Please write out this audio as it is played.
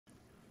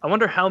I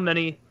wonder how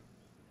many.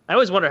 I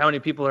always wonder how many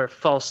people are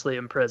falsely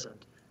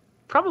imprisoned.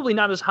 Probably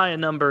not as high a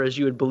number as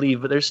you would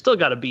believe, but there's still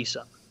got to be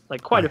some.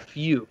 Like quite a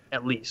few,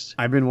 at least.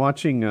 I've been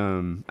watching.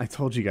 I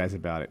told you guys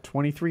about it.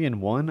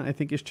 23-1, I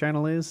think his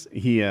channel is.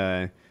 He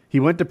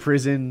went to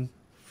prison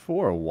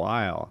for a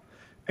while,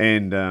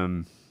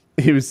 and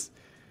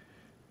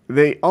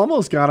they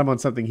almost got him on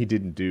something he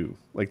didn't do.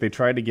 Like they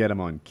tried to get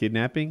him on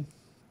kidnapping,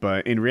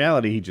 but in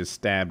reality, he just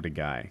stabbed a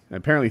guy.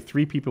 Apparently,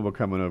 3 people were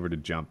coming over to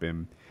jump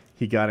him.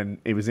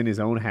 It was in his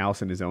own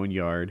house in his own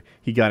yard.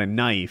 He got a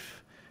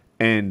knife,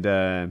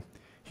 and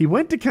he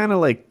went to kind of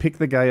like pick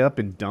the guy up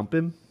and dump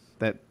him.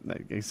 I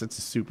guess that's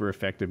a super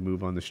effective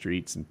move on the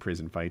streets and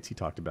prison fights. He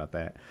talked about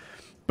that.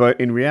 But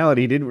in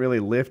reality, he didn't really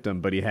lift him,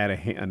 but he had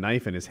a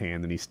knife in his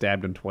hand, and he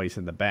stabbed him twice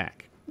in the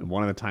back. And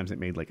one of the times it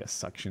made like a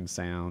suction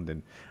sound,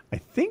 and I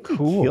think he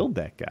killed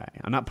that guy.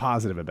 I'm not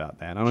positive about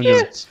that. I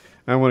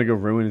don't want to go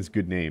ruin his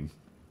good name.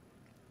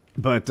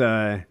 But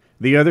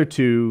the other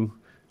 2,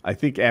 I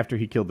think after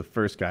he killed the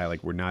first guy,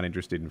 like, we're not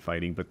interested in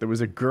fighting. But there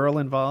was a girl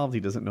involved. He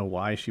doesn't know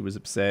why she was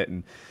upset.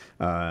 And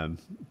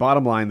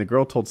bottom line, the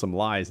girl told some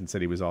lies and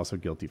said he was also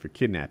guilty for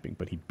kidnapping.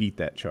 But he beat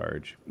that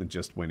charge and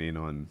just went in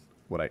on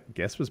what I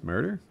guess was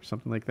murder or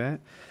something like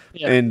that.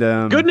 Yeah. And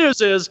good news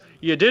is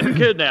you didn't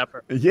kidnap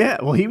her. Yeah,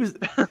 well, he was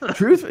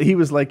he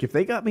was like, if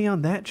they got me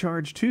on that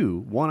charge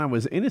too, one I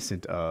was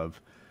innocent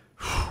of,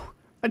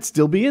 I'd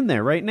still be in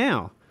there right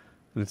now.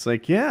 And it's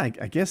like, yeah,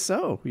 I guess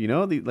so. You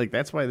know, like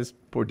that's why this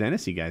poor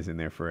Dennessy guy's in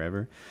there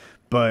forever.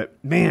 But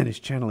man, his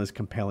channel is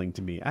compelling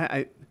to me.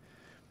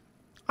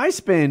 I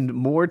spend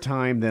more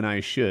time than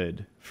I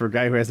should for a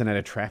guy who hasn't had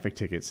a traffic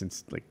ticket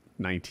since like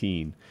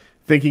 19,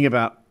 thinking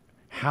about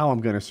how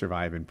I'm going to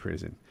survive in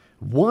prison.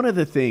 One of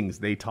the things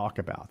they talk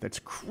about that's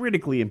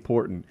critically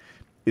important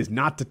is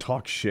not to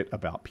talk shit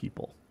about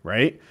people,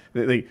 right?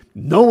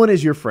 No one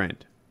is your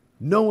friend.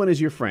 No one is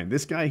your friend.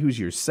 This guy who's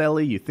your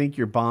cellie, you think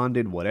you're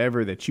bonded,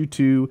 whatever, that you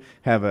two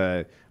have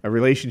a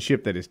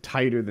relationship that is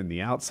tighter than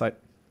the outside.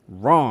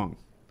 Wrong.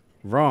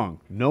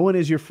 No one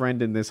is your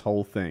friend in this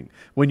whole thing.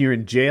 When you're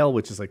in jail,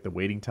 which is like the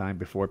waiting time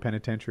before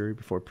penitentiary,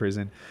 before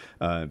prison,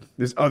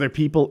 there's other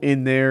people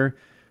in there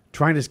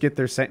trying to get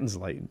their sentence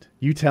lightened.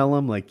 You tell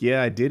them, like,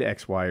 yeah, I did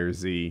X, Y, or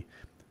Z.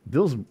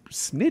 They'll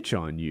snitch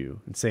on you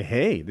and say,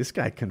 hey, this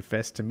guy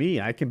confessed to me.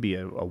 I can be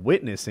a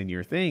witness in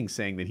your thing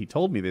saying that he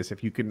told me this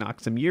if you could knock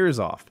some years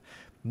off.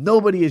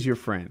 Nobody is your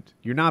friend.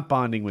 You're not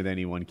bonding with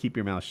anyone. Keep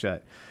your mouth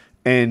shut.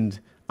 And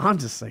I'm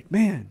just like,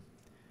 man,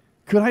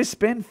 could I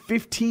spend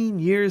 15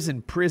 years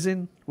in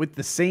prison with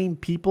the same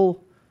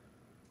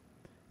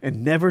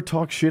and never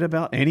talk shit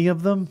about any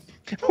of them?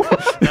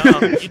 No,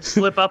 you'd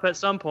slip up at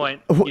some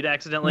point. You'd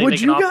accidentally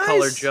make an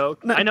off-color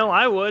joke. No. I know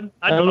I would.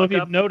 I don't know if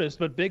you've noticed,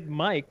 but Big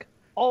Mike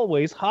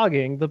always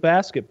hogging the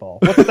basketball.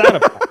 What's that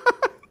about?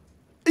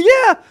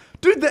 Yeah,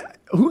 dude,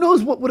 who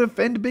knows what would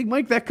offend Big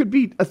Mike? That could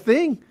be a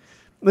thing.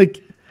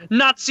 Like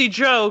Nazi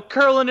Joe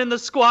curling in the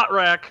squat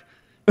rack.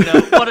 You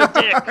know, what a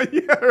dick.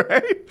 Yeah,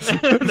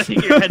 right?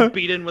 Your head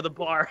beat in with a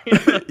bar.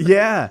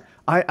 Yeah,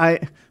 I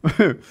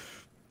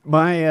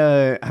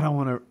don't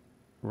want to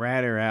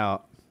rat her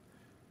out.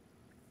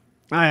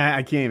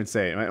 I can't even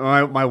say it.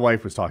 My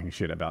wife was talking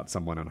shit about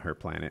someone on her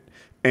planet.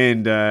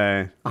 And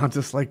I'm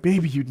just like,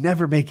 baby, you'd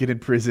never make it in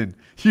prison.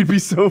 You'd be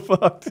so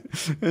fucked.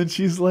 And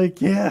she's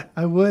like, yeah,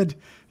 I would.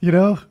 You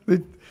know,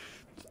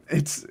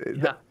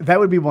 that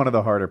would be one of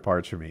the harder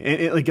parts for me.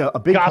 And like a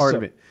big part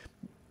of it.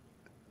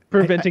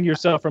 Preventing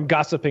yourself from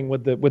gossiping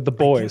with the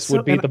boys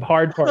would be the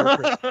hard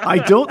part. I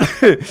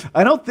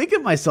don't think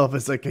of myself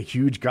as like a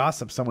huge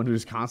gossip, someone who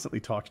just constantly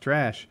talks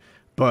trash.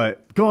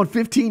 But going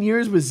 15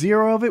 years with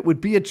 0 of it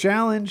would be a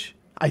challenge,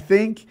 I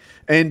think.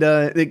 And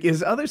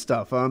his other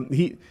stuff,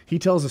 he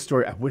tells a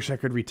story. I wish I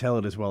could retell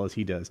it as well as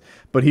he does.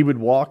 But he would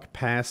walk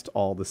past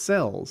all the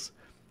cells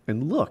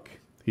and look.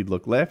 He'd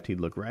look left.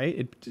 He'd look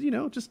right.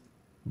 Just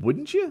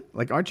wouldn't you?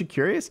 Like, aren't you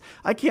curious?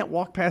 I can't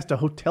walk past a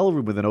hotel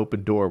room with an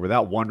open door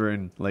without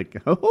wondering,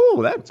 like,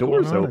 oh, that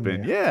door's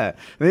open. Yeah.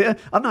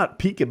 I'm not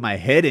peeking my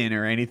head in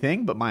or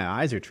anything, but my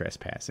eyes are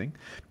trespassing.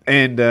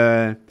 And,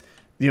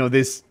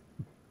 this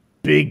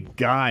big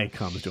guy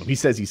comes to him. He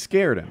says he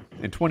scared him.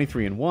 And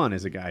 23-1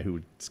 is a guy who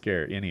would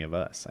scare any of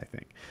us, I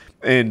think.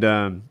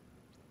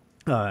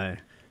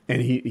 And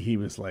he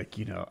was like,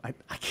 I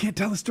can't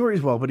tell the story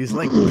as well, but he's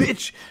like,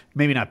 bitch,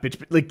 maybe not bitch,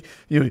 but like,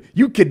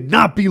 you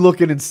cannot be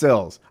looking in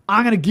cells.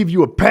 I'm going to give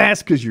you a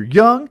pass because you're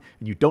young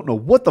and you don't know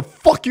what the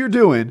fuck you're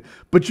doing,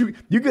 but you're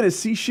going to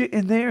see shit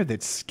in there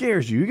that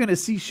scares you. You're going to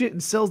see shit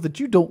in cells that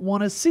you don't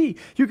want to see.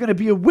 You're going to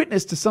be a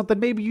witness to something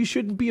maybe you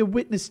shouldn't be a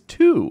witness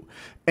to.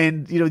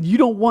 And, you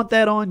don't want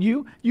that on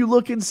you. You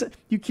look inside,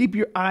 you keep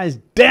your eyes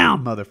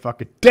down,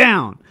 motherfucker,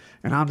 down.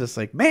 And I'm just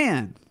like,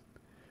 man,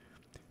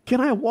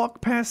 can I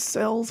walk past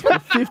cells for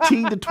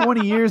 15 to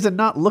 20 years and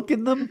not look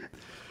in them?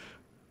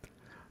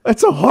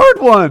 That's a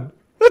hard one.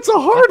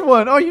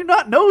 Are you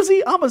not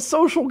nosy? I'm a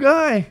social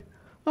guy.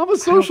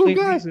 This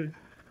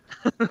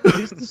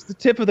is the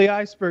tip of the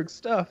iceberg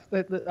stuff.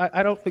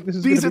 I don't think this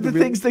is. These are the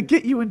things that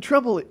get you in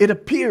trouble. It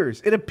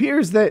appears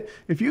that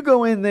if you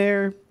go in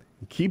there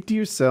Keep to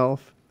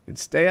yourself and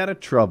stay out of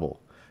trouble.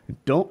 And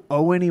don't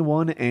owe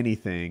anyone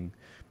anything.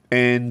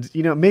 And,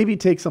 you know, maybe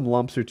take some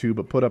lumps or two,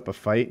 but put up a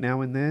fight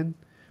now and then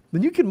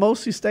you can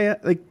mostly stay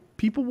like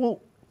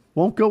people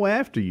won't go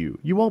after you.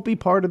 You won't be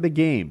part of the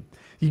game.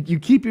 You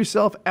keep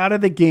yourself out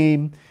of the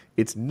game.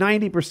 It's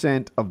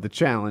 90% of the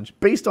challenge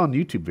based on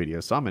YouTube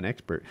videos. So I'm an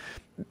expert.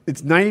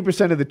 It's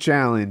 90% of the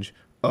challenge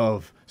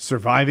of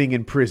surviving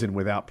in prison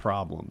without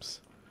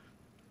problems.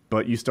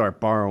 But you start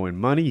borrowing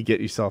money, you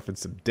get yourself in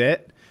some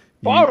debt.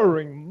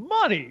 Borrowing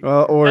money?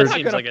 Or that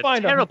seems like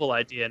a terrible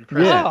idea in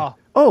prison. Yeah.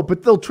 Oh,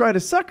 but they'll try to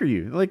sucker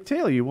you. Like,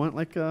 Taylor, you want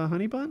like a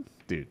honey bun?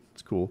 Dude,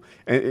 it's cool.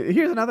 And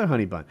here's another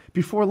honey bun.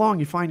 Before long,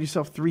 you find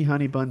yourself 3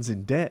 honey buns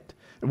in debt.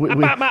 I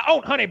bought my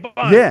own honey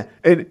bun. Yeah,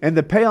 and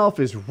the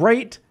payoff is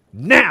right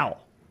now.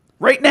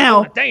 Right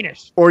now.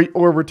 Danish. Or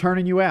we're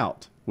turning you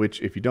out.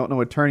 Which, if you don't know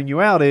what turning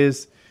you out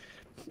is,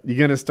 you're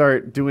going to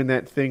start doing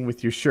that thing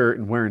with your shirt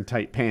and wearing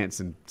tight pants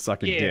and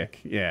sucking dick.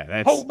 Yeah,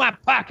 that's... Hold my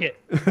pocket.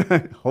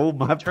 Hold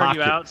my Turn pocket.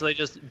 you out, so they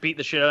just beat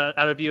the shit out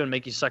of you and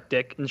make you suck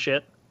dick and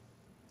shit.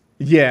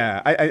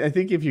 Yeah, I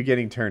think if you're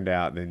getting turned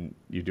out, then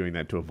you're doing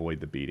that to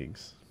avoid the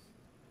beatings.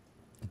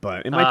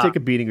 But it might take a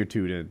beating or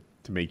two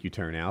to make you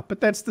turn out.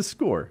 But that's the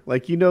score.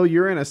 Like, you know,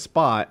 you're in a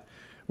spot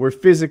where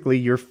physically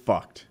you're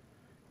fucked.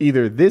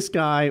 Either this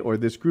guy or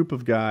this group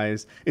of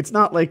guys. It's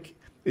not like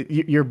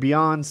you're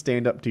beyond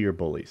stand up to your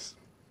bullies.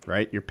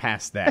 Right? You're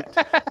past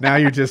that. Now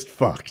you're just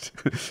fucked.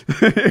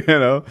 You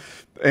know?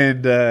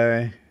 And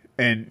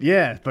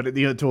yeah, but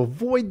you know, to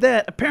avoid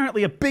that,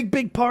 apparently a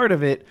big part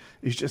of it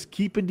is just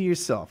keeping to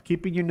yourself,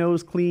 keeping your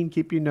nose clean,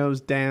 keep your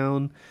nose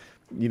down.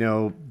 You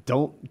know,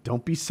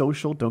 don't be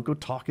social, don't go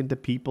talking to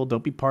people,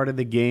 don't be part of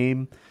the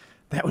game.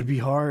 That would be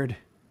hard.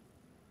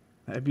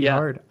 That'd be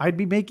hard. I'd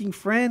be making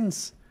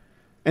friends.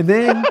 And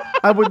then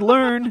I would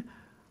learn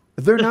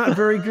they're not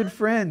very good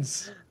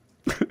friends.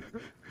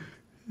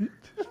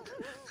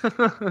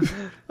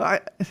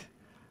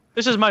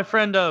 This is my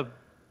friend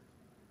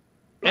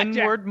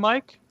N-word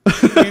Mike.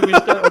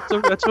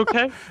 That's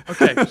okay?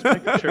 Okay, just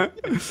making sure.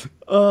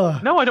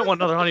 No, I don't want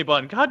another honey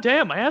bun. God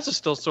damn, my ass is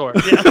still sore.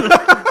 Yeah.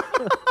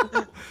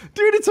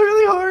 Dude, it's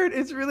really hard.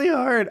 It's really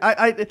hard.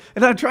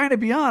 And I'm trying to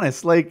be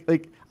honest.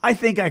 Like I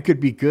think I could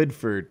be good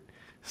for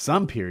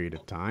some period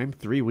of time.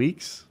 3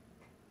 weeks.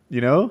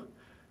 You know?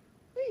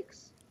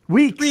 Weeks.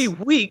 3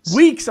 weeks?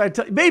 Weeks,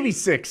 maybe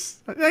 6.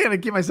 I gotta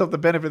give myself the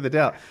benefit of the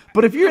doubt.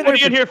 But if you're what are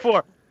you in here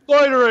for?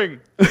 Loitering.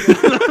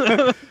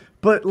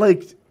 But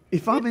like,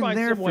 if I'm in find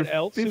there for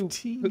someone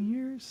 15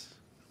 years?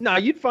 Nah,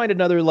 you'd find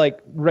another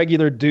like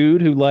regular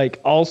dude who like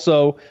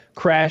also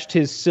crashed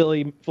his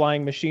silly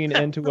flying machine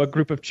into a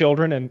group of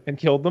children and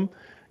killed them.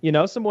 You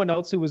know, someone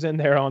else who was in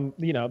there on,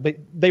 you know,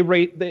 they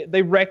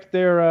wrecked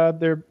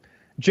their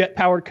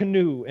jet-powered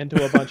canoe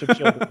into a bunch of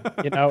children,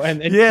 you know,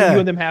 and you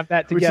and them have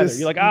that together.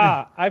 You're like,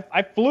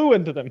 I flew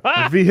into them.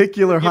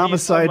 Vehicular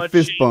homicide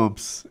fist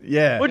bumps.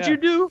 Yeah. What'd you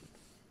do?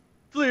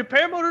 Flew a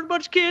paramotor and a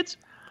bunch of kids?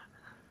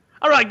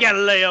 All right,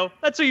 Galileo.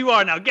 That's who you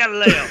are now,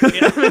 Galileo.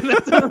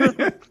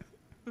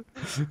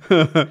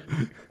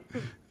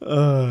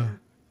 Oh,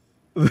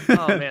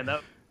 man. That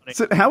was funny.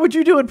 So how would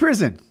you do in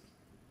prison?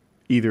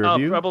 Either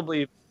of you?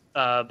 Probably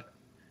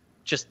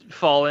just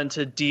fall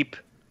into deep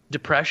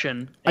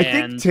depression. I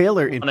think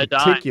Taylor in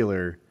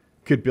particular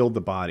could build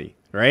the body,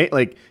 right?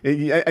 Like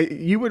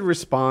you would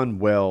respond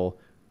well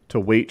to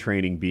weight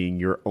training being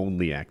your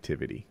only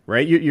activity,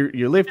 right?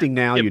 You're lifting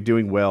now, you're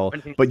doing well,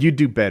 but you'd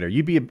do better.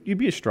 You'd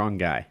be a strong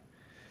guy,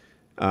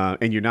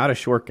 and you're not a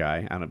short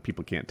guy. I don't.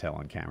 People can't tell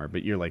on camera,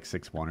 but you're like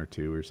 6'1" or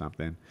 6'2" or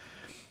something.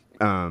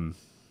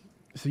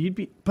 So you'd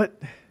be, but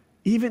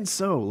even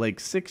so, like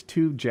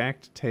 6'2"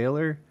 jacked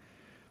Taylor,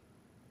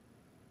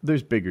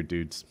 there's bigger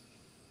dudes.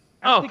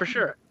 Oh, for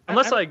sure.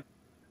 Unless I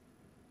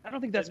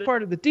don't think that's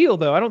part of the deal,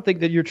 though. I don't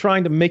think that you're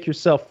trying to make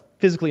yourself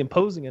physically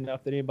imposing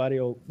enough that anybody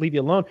will leave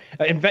you alone.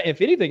 In fact,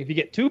 if anything, if you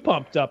get too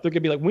pumped up, they're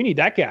gonna be like, "We need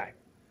that guy.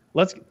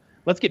 Let's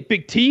get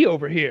Big T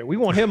over here. We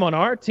want him on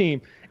our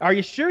team. Are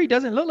you sure he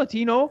doesn't look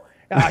Latino?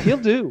 He'll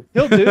do.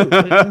 He'll do."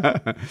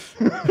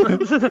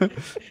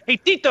 Hey,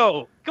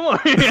 Tito, come on.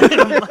 And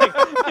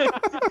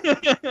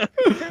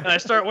I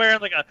start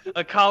wearing like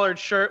a collared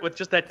shirt with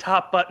just that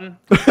top button.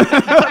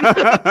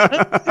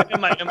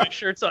 and my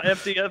shirt's all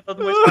empty.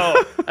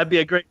 Oh, I'd be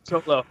a great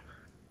solo.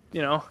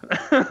 You know?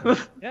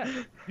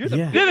 Yeah. You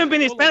haven't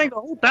been Hispanic the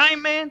whole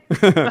time, man?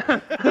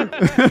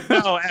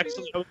 No,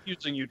 actually, I was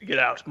using you to get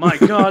out. My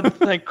God,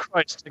 thank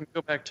Christ, I can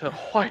go back to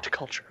white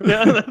culture.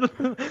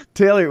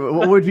 Taylor,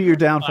 what would be your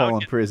downfall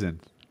in prison?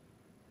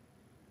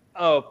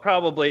 Oh,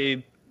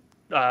 probably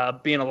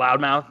being a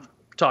loudmouth,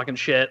 talking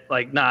shit,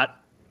 like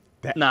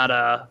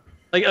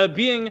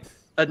being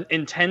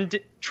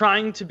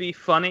trying to be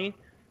funny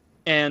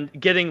and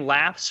getting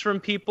laughs from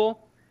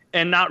people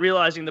and not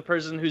realizing the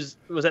person was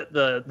at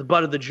the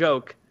butt of the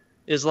joke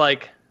is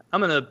like, I'm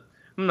gonna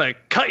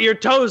cut your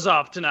toes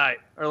off tonight,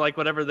 or like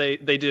whatever they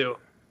do.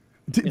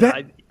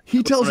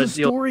 He tells a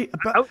story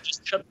about. I would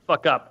just shut the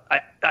fuck up.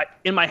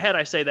 In my head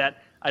I say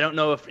that, I don't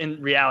know if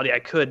in reality I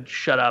could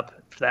shut up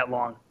for that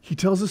long. He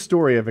tells a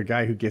story of a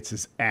guy who gets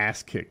his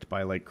ass kicked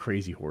by like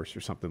Crazy Horse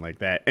or something like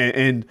that,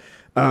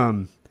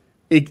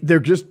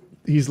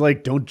 he's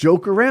like, don't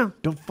joke around,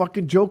 don't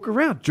fucking joke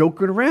around.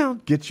 Joking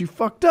around gets you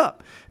fucked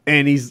up.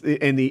 And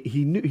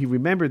he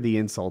remembered the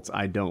insults.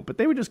 I don't, but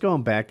they were just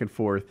going back and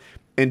forth.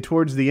 And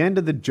towards the end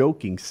of the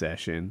joking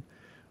session,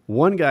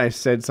 one guy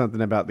said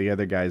something about the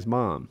other guy's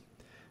mom,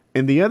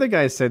 and the other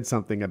guy said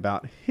something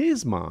about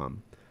his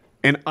mom.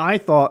 And I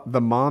thought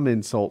the mom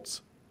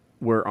insults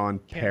were on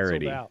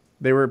parody.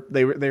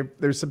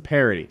 There's some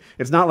parody.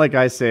 It's not like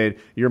I said,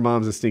 your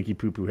mom's a stinky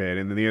poo-poo head,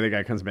 and then the other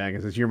guy comes back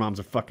and says, your mom's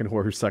a fucking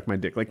whore who sucked my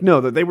dick. Like,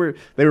 no, they were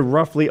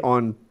roughly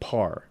on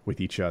par with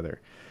each other.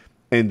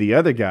 And the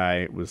other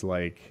guy was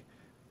like,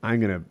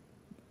 it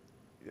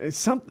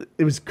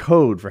was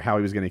code for how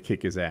he was gonna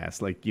kick his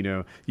ass. Like,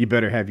 you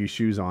better have your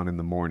shoes on in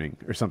the morning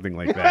or something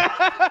like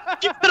that.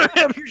 You better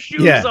have your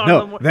shoes on in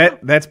the morning.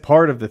 That's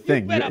part of the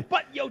thing. You better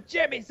button your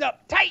jammies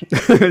up tight.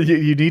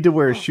 you need to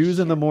wear shoes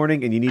in the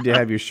morning, and you need to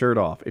have your shirt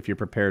off if you're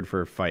prepared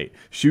for a fight.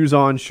 Shoes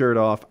on, shirt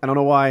off. I don't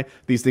know why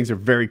these things are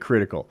very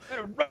critical.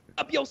 Better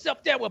rub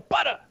yourself down with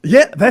butter.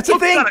 Yeah, that's the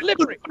thing.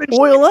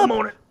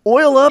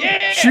 Oil up,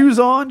 yeah. Shoes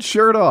on,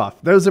 shirt off.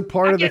 Those are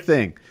part of the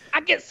thing. I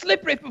get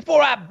slippery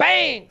before I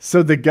bang.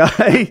 So the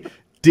guy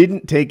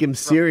didn't take him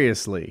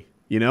seriously,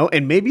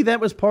 and maybe that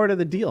was part of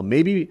the deal.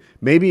 Maybe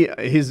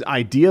his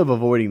idea of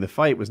avoiding the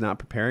fight was not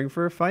preparing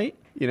for a fight,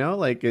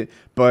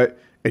 but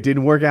it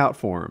didn't work out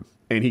for him,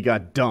 and he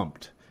got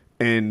dumped.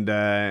 And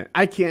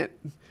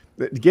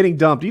getting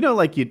dumped,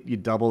 like you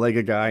double leg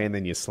a guy and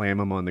then you slam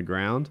him on the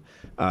ground.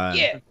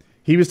 Yeah.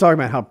 He was talking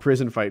about how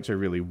prison fights are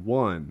really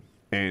won.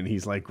 And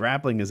he's like,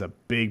 grappling is a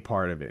big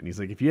part of it. And he's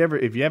like, if you have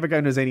a guy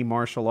who knows any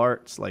martial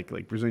arts, like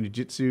Brazilian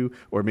Jiu-Jitsu,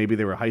 or maybe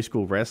they were high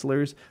school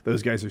wrestlers,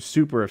 those guys are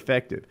super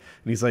effective.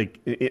 And he's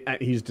like,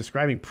 he's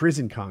describing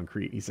prison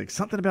concrete. He's like,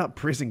 something about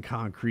prison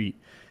concrete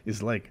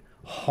is like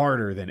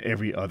harder than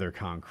every other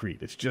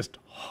concrete. It's just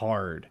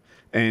hard.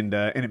 And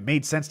it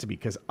made sense to me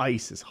because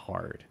ice is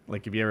hard.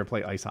 Like if you ever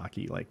play ice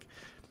hockey, like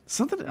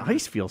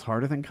ice feels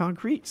harder than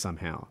concrete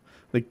somehow.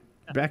 Like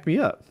back me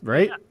up,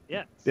 right?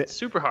 Yeah. It's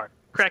super hard.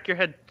 Crack your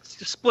head,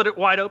 split it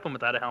wide open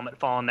without a helmet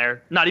falling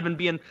there, not even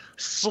being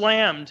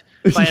slammed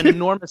by an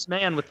enormous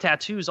man with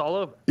tattoos all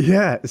over.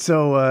 Yeah,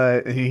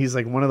 so he's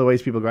like, one of the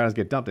ways people go out is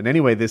get dumped. And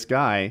anyway, this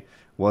guy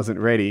wasn't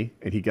ready,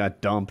 and he got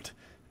dumped,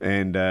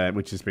 and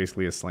which is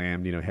basically a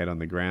slammed, head on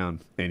the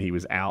ground. And he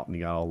was out, and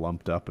he got all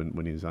lumped up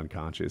when he was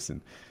unconscious. And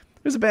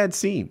it was a bad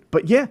scene.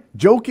 But yeah,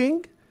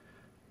 joking,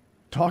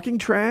 talking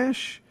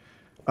trash,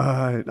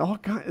 all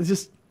kinds,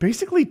 just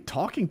basically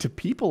talking to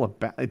people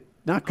about it.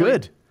 Not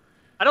good.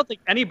 I don't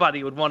think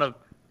anybody would want to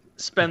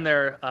spend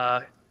their,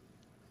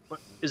 what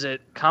is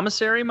it,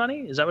 commissary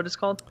money? Is that what it's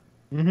called?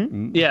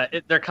 Mm-hmm. Yeah,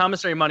 their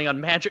commissary money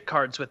on Magic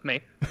cards with me.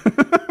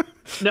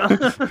 No,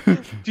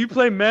 do you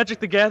play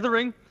Magic the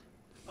Gathering?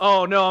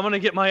 Oh no, I'm gonna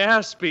get my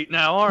ass beat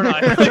now, aren't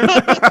I?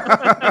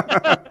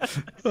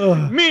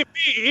 Me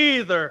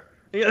either.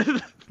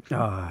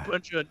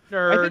 Bunch of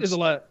nerds. I think there's a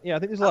lot. I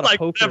think there's a lot of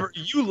poker. Whatever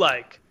you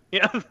like.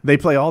 Yeah. They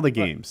play all the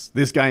games.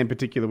 This guy in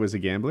particular was a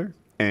gambler.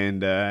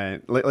 And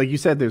like you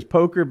said, there's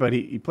poker, but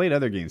he played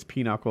other games,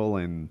 pinochle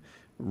and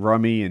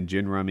rummy and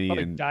gin rummy.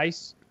 Probably and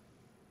dice.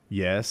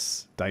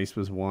 Yes, dice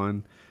was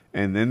one.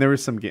 And then there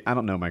was some I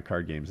don't know my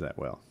card games that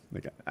well.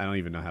 Like I don't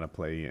even know how to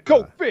play.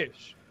 Go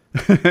fish.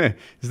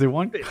 Is there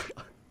one?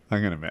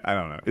 I don't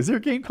know. Is there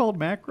a game called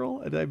Mackerel?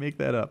 Did I make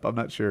that up? I'm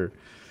not sure.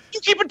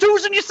 You keeping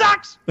twos in your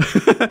socks?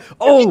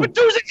 Oh, you keeping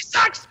twos in your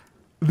socks?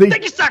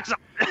 Take your socks off.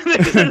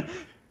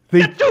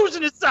 Get twos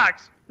in his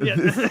socks. Yeah.